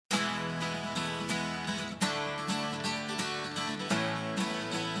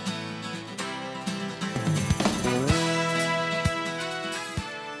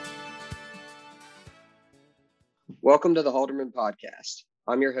Welcome to the Halderman Podcast.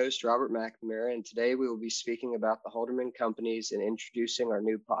 I'm your host, Robert McNamara, and today we will be speaking about the Halderman Companies and introducing our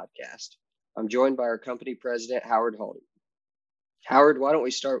new podcast. I'm joined by our company president, Howard Halderman. Howard, why don't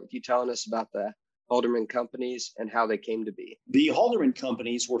we start with you telling us about the Halderman Companies and how they came to be? The Halderman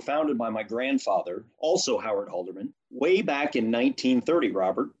Companies were founded by my grandfather, also Howard Halderman, way back in 1930,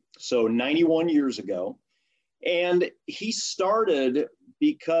 Robert, so 91 years ago. And he started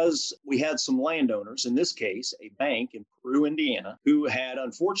because we had some landowners, in this case, a bank in Peru, Indiana, who had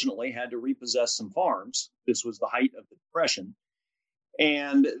unfortunately had to repossess some farms. This was the height of the Depression,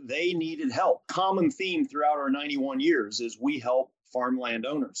 and they needed help. Common theme throughout our 91 years is we help farmland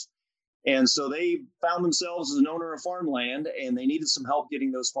owners. And so they found themselves as an owner of farmland, and they needed some help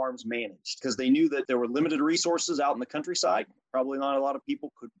getting those farms managed because they knew that there were limited resources out in the countryside. Probably not a lot of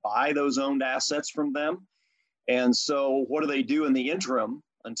people could buy those owned assets from them. And so what do they do in the interim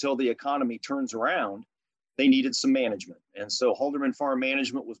until the economy turns around? They needed some management. And so Halderman Farm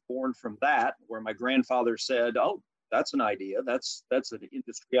Management was born from that, where my grandfather said, oh, that's an idea. That's an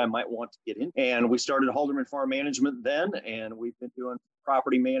industry I might want to get in. And we started Halderman Farm Management then, and we've been doing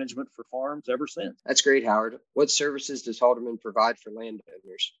property management for farms ever since. That's great, Howard. What services does Halderman provide for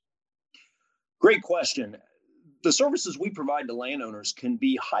landowners? Great question. The services we provide to landowners can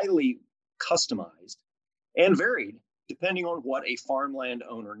be highly customized and varied depending on what a farmland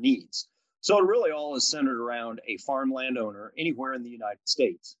owner needs. So it really all is centered around a farmland owner anywhere in the United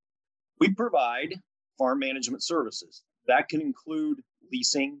States. We provide farm management services. That can include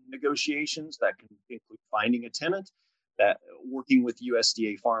leasing negotiations, that can include finding a tenant, that working with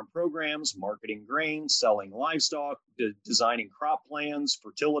USDA farm programs, marketing grain, selling livestock, designing crop plans,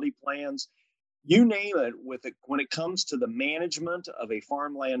 fertility plans, you name it. When it comes to the management of a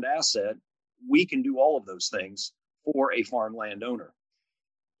farmland asset, we can do all of those things for a farmland owner.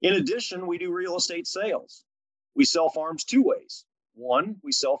 In addition, we do real estate sales. We sell farms two ways. One,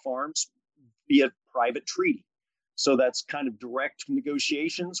 we sell farms via private treaty. So that's kind of direct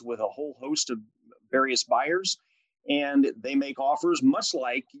negotiations with a whole host of various buyers. And they make offers much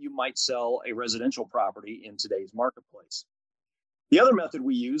like you might sell a residential property in today's marketplace. The other method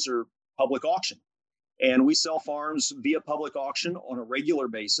we use are public auction. And we sell farms via public auction on a regular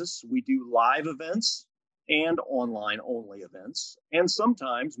basis. We do live events and online only events. And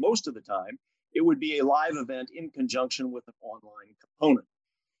sometimes, most of the time, it would be a live event in conjunction with an online component.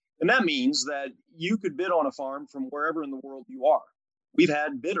 And that means that you could bid on a farm from wherever in the world you are. We've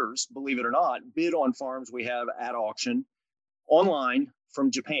had bidders, believe it or not, bid on farms we have at auction online from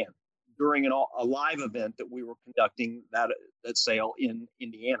Japan during a live event that we were conducting that sale in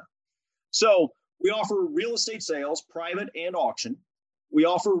Indiana. So we offer real estate sales, private and auction. We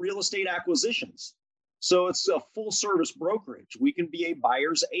offer real estate acquisitions. So it's a full service brokerage. We can be a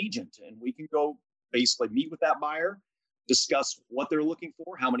buyer's agent, and we can go basically meet with that buyer, discuss what they're looking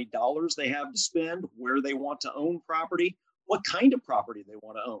for, how many dollars they have to spend, where they want to own property, what kind of property they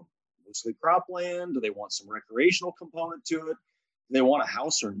want to own. Mostly cropland. Do they want some recreational component to it? Do they want a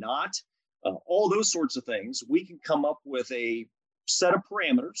house or not? All those sorts of things. We can come up with a set of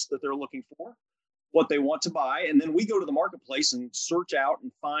parameters that they're looking for, what they want to buy, and then we go to the marketplace and search out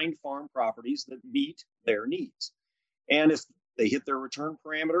and find farm properties that meet their needs. And if they hit their return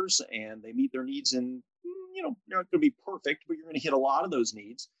parameters and they meet their needs in, you're not going to be perfect, but you're going to hit a lot of those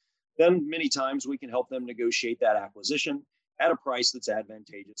needs, then many times we can help them negotiate that acquisition at a price that's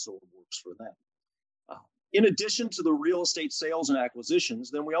advantageous so it works for them. In addition to the real estate sales and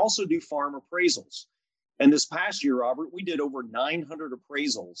acquisitions, then we also do farm appraisals. And this past year, Robert, we did over 900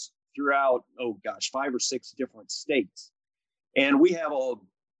 appraisals throughout, 5 or 6 different states. And we have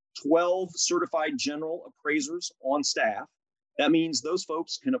 12 certified general appraisers on staff. That means those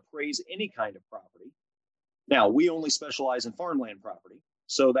folks can appraise any kind of property. Now, we only specialize in farmland property.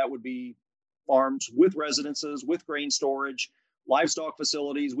 So that would be farms with residences, with grain storage, livestock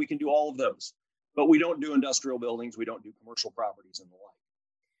facilities. We can do all of those. But we don't do industrial buildings. We don't do commercial properties and the like.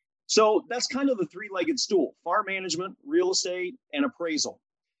 So that's kind of the three-legged stool: farm management, real estate, and appraisal.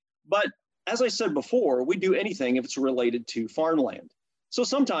 But as I said before, we do anything if it's related to farmland. So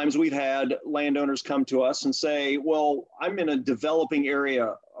sometimes we've had landowners come to us and say, well, I'm in a developing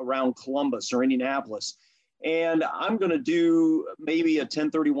area around Columbus or Indianapolis, and I'm going to do maybe a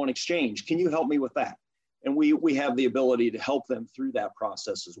 1031 exchange. Can you help me with that? And we have the ability to help them through that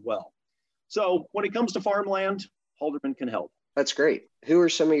process as well. So when it comes to farmland, Halderman can help. That's great. Who are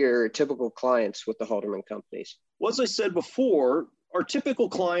some of your typical clients with the Halderman Companies? Well, as I said before, our typical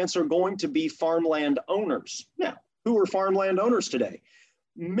clients are going to be farmland owners. Now, who are farmland owners today?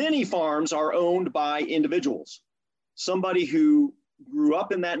 Many farms are owned by individuals. Somebody who grew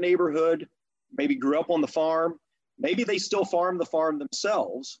up in that neighborhood, maybe grew up on the farm, Maybe they still farm the farm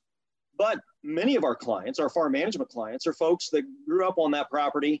themselves, but many of our clients, our farm management clients, are folks that grew up on that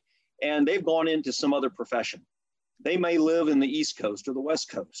property and they've gone into some other profession. They may live in the East Coast or the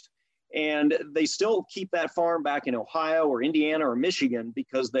West Coast, and they still keep that farm back in Ohio or Indiana or Michigan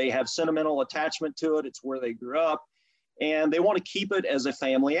because they have sentimental attachment to it. It's where they grew up, and they want to keep it as a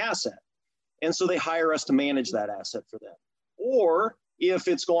family asset. And so they hire us to manage that asset for them. Or if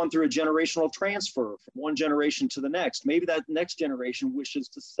it's gone through a generational transfer from one generation to the next, maybe that next generation wishes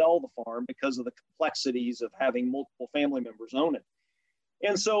to sell the farm because of the complexities of having multiple family members own it.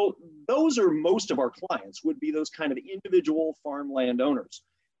 And so those are most of our clients, would be those kind of individual farmland owners.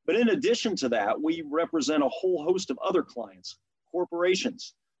 But in addition to that, we represent a whole host of other clients,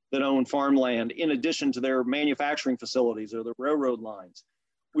 corporations that own farmland in addition to their manufacturing facilities or the railroad lines.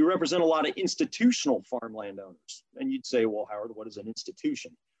 We represent a lot of institutional farmland owners. And you'd say, well, Howard, what is an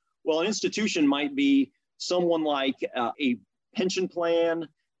institution? Well, an institution might be someone like a pension plan.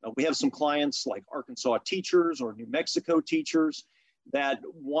 We have some clients like Arkansas teachers or New Mexico teachers that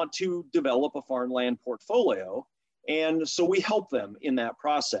want to develop a farmland portfolio. And so we help them in that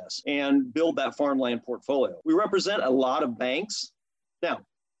process and build that farmland portfolio. We represent a lot of banks. Now,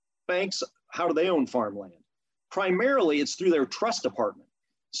 banks, how do they own farmland? Primarily, it's through their trust department.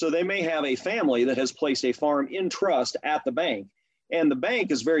 So they may have a family that has placed a farm in trust at the bank, and the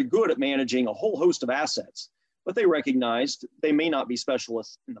bank is very good at managing a whole host of assets. But they recognized they may not be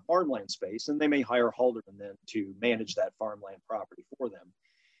specialists in the farmland space, and they may hire Halderman then to manage that farmland property for them.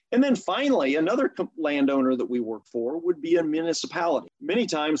 And then finally, another landowner that we work for would be a municipality. Many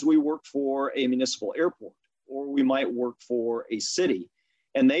times we work for a municipal airport, or we might work for a city,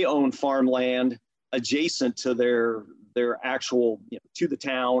 and they own farmland adjacent to their actual, to the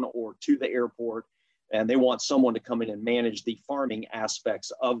town or to the airport. And they want someone to come in and manage the farming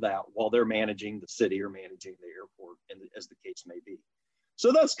aspects of that while they're managing the city or managing the airport, as the case may be.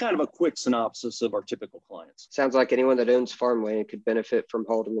 So that's kind of a quick synopsis of our typical clients. Sounds like anyone that owns farmland could benefit from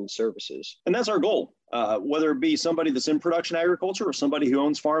Halderman services. And that's our goal. Whether it be somebody that's in production agriculture or somebody who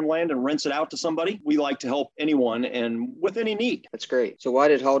owns farmland and rents it out to somebody, we like to help anyone and with any need. That's great. So why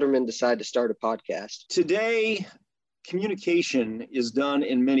did Halderman decide to start a podcast? Today, communication is done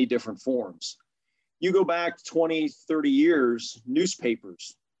in many different forms. You go back 20, 30 years,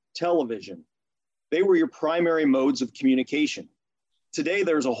 newspapers, television, they were your primary modes of communication. Today,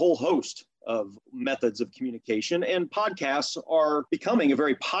 there's a whole host of methods of communication, and podcasts are becoming a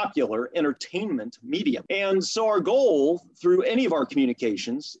very popular entertainment medium. And so our goal through any of our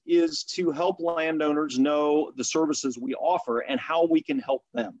communications is to help landowners know the services we offer and how we can help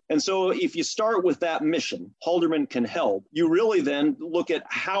them. And so if you start with that mission, Halderman Can Help, you really then look at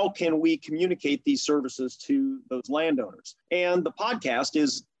how can we communicate these services to those landowners. And the podcast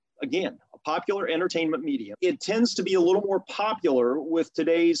is, again, a popular entertainment medium. It tends to be a little more popular with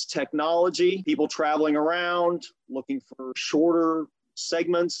today's technology, people traveling around, looking for shorter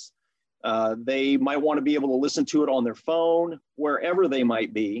segments. They might want to be able to listen to it on their phone, wherever they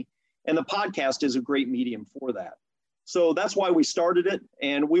might be. And the podcast is a great medium for that. So that's why we started it.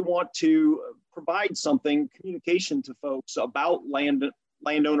 And we want to provide communication to folks about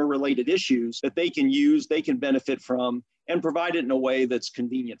landowner related issues that they can use, they can benefit from, and provide it in a way that's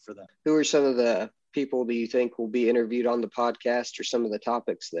convenient for them. Who are some of the people that you think will be interviewed on the podcast, or some of the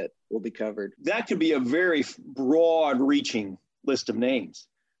topics that will be covered? That could be a very broad reaching list of names.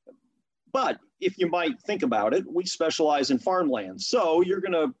 But if you might think about it, we specialize in farmland. So you're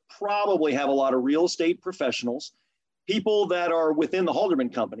going to probably have a lot of real estate professionals, people that are within the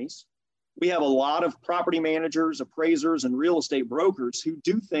Halderman companies. We have a lot of property managers, appraisers, and real estate brokers who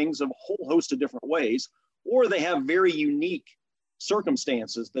do things a whole host of different ways, or they have very unique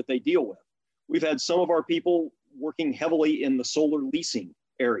circumstances that they deal with. We've had some of our people working heavily in the solar leasing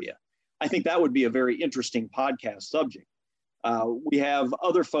area. I think that would be a very interesting podcast subject. We have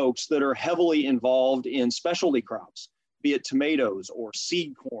other folks that are heavily involved in specialty crops, be it tomatoes or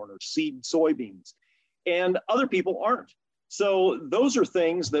seed corn or seed soybeans, and other people aren't. So those are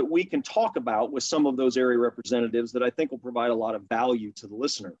things that we can talk about with some of those area representatives that I think will provide a lot of value to the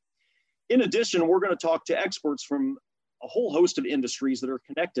listener. In addition, we're going to talk to experts from a whole host of industries that are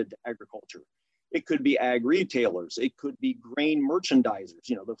connected to agriculture. It could be ag retailers. It could be grain merchandisers,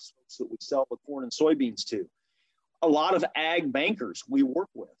 the folks that we sell the corn and soybeans to. A lot of ag bankers we work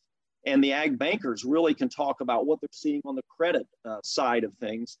with. And the ag bankers really can talk about what they're seeing on the credit side of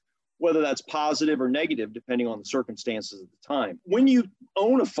things, whether that's positive or negative, depending on the circumstances at the time. When you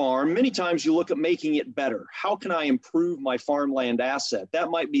own a farm, many times you look at making it better. How can I improve my farmland asset? That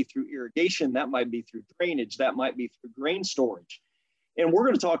might be through irrigation, that might be through drainage, that might be through grain storage. And we're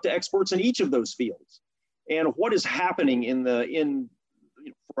going to talk to experts in each of those fields. and what is happening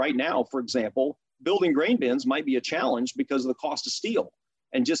right now. For example, building grain bins might be a challenge because of the cost of steel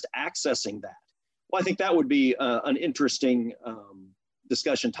and just accessing that. Well, I think that would be an interesting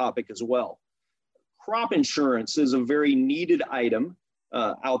discussion topic as well. Crop insurance is a very needed item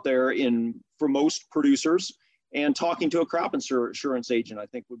out there for most producers, and talking to a crop insurance agent, I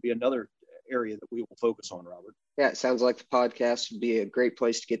think, would be another area that we will focus on, Robert. Yeah, it sounds like the podcast would be a great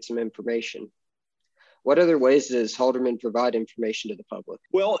place to get some information. What other ways does Halderman provide information to the public?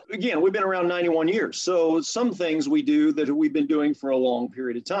 Well, again, we've been around 91 years. So some things we do that we've been doing for a long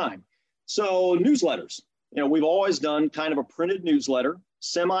period of time. So newsletters, we've always done kind of a printed newsletter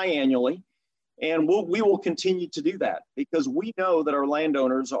semi-annually, and we will continue to do that because we know that our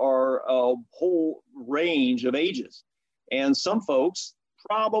landowners are a whole range of ages. And some folks,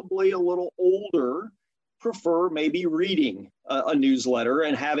 probably a little older, prefer maybe reading a newsletter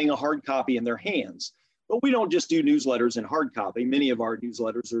and having a hard copy in their hands. But we don't just do newsletters in hard copy. Many of our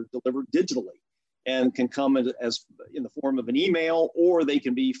newsletters are delivered digitally and can come as in the form of an email, or they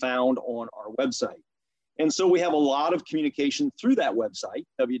can be found on our website. And so we have a lot of communication through that website,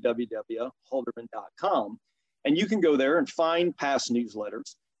 www.halderman.com. And you can go there and find past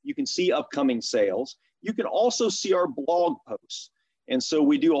newsletters. You can see upcoming sales. You can also see our blog posts. And so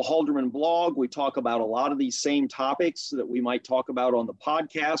we do a Halderman blog. We talk about a lot of these same topics that we might talk about on the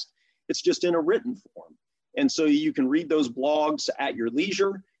podcast. It's just in a written form. And so you can read those blogs at your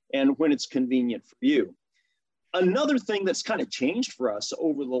leisure and when it's convenient for you. Another thing that's kind of changed for us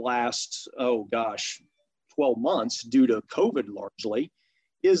over the last, 12 months due to COVID largely,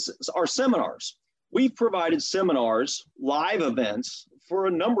 is our seminars. We've provided seminars, live events for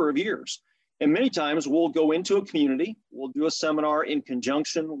a number of years. And many times we'll go into a community, we'll do a seminar in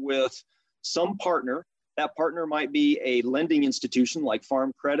conjunction with some partner. That partner might be a lending institution like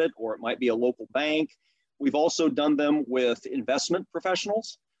Farm Credit, or it might be a local bank. We've also done them with investment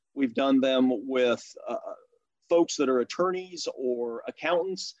professionals. We've done them with folks that are attorneys or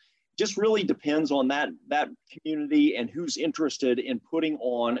accountants. Just really depends on that community and who's interested in putting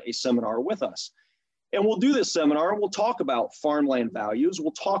on a seminar with us. And we'll do this seminar, we'll talk about farmland values,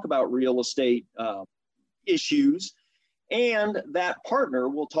 we'll talk about real estate issues, and that partner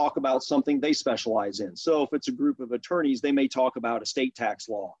will talk about something they specialize in. So if it's a group of attorneys, they may talk about estate tax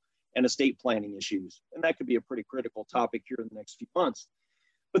law and estate planning issues. And that could be a pretty critical topic here in the next few months.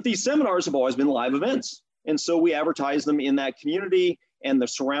 But these seminars have always been live events. And so we advertise them in that community and the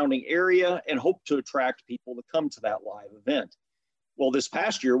surrounding area and hope to attract people to come to that live event. Well, this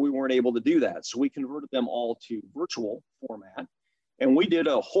past year, we weren't able to do that. So we converted them all to virtual format. And we did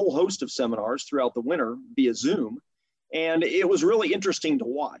a whole host of seminars throughout the winter via Zoom. And it was really interesting to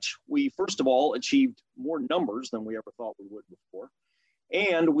watch. We, first of all, achieved more numbers than we ever thought we would before.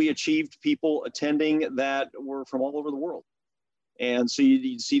 And we achieved people attending that were from all over the world. And so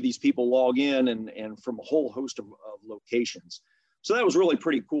you'd see these people log in and from a whole host of locations. So that was really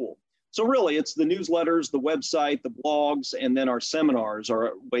pretty cool. So really, it's the newsletters, the website, the blogs, and then our seminars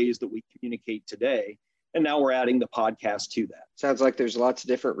are ways that we communicate today. And now we're adding the podcast to that. Sounds like there's lots of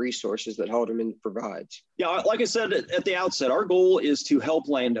different resources that Halderman provides. Yeah, like I said at the outset, our goal is to help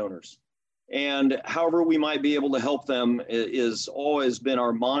landowners. And however we might be able to help them is always been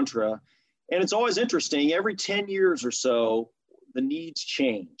our mantra. And it's always interesting, every 10 years or so, the needs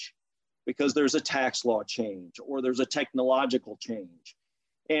change because there's a tax law change or there's a technological change.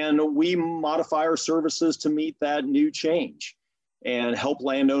 And we modify our services to meet that new change and help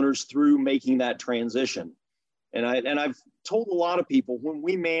landowners through making that transition. And I've told a lot of people, when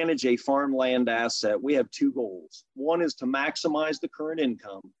we manage a farmland asset, we have two goals. One is to maximize the current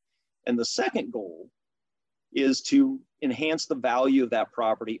income. And the second goal is to enhance the value of that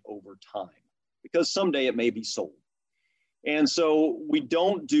property over time, because someday it may be sold. And so we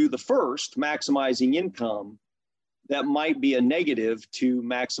don't do the first, maximizing income, that might be a negative to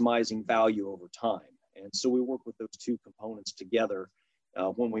maximizing value over time. And so we work with those two components together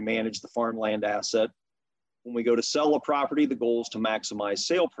when we manage the farmland asset. When we go to sell a property, the goal is to maximize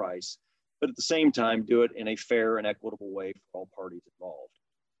sale price, but at the same time, do it in a fair and equitable way for all parties involved.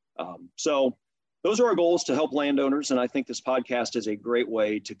 So those are our goals to help landowners. And I think this podcast is a great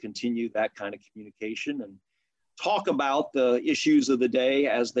way to continue that kind of communication and talk about the issues of the day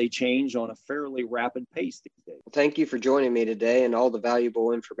as they change on a fairly rapid pace these days. Well, thank you for joining me today and all the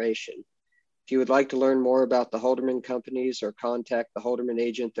valuable information. If you would like to learn more about the Halderman companies or contact the Halderman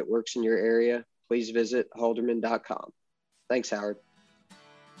agent that works in your area, please visit halderman.com. Thanks, Howard.